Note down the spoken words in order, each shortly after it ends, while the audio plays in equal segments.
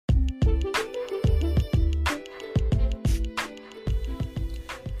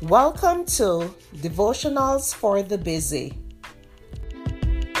Welcome to Devotionals for the Busy.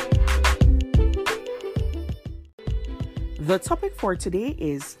 The topic for today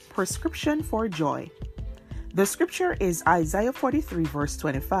is Prescription for Joy. The scripture is Isaiah 43 verse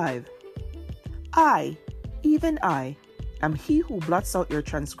 25. I, even I, am he who blots out your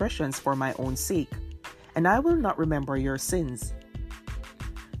transgressions for my own sake, and I will not remember your sins.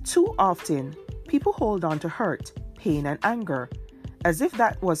 Too often, people hold on to hurt, pain, and anger, as if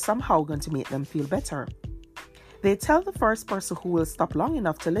that was somehow going to make them feel better. They tell the first person who will stop long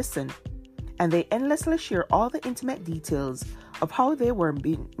enough to listen, and they endlessly share all the intimate details of how they were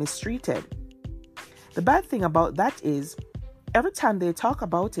being mistreated. The bad thing about that is, every time they talk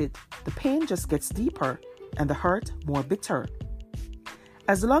about it, the pain just gets deeper and the hurt more bitter.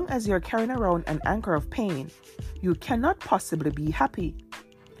 As long as you're carrying around an anchor of pain, you cannot possibly be happy.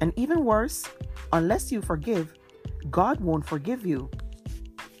 And even worse, unless you forgive, God won't forgive you.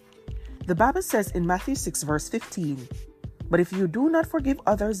 The Bible says in Matthew 6 verse 15, "But if you do not forgive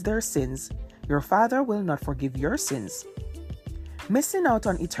others their sins, your Father will not forgive your sins." Missing out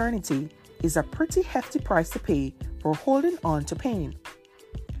on eternity is a pretty hefty price to pay for holding on to pain.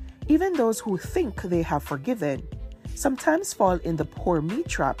 Even those who think they have forgiven sometimes fall in the poor me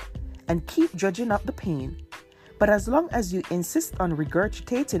trap and keep dredging up the pain. But as long as you insist on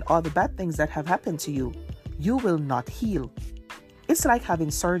regurgitating all the bad things that have happened to you, you will not heal. It's like having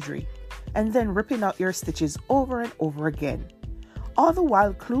surgery and then ripping out your stitches over and over again, all the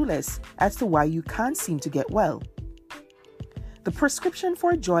while clueless as to why you can't seem to get well. The prescription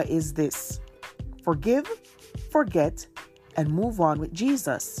for joy is this: forgive, forget, and move on with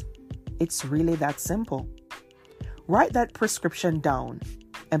Jesus. It's really that simple. Write that prescription down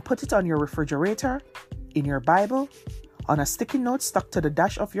and put it on your refrigerator, in your Bible, on a sticky note stuck to the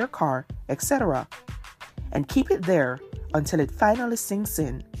dash of your car, etc. And keep it there until it finally sinks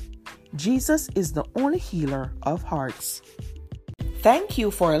in. Jesus is the only healer of hearts. Thank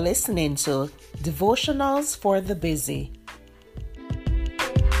you for listening to Devotionals for the Busy.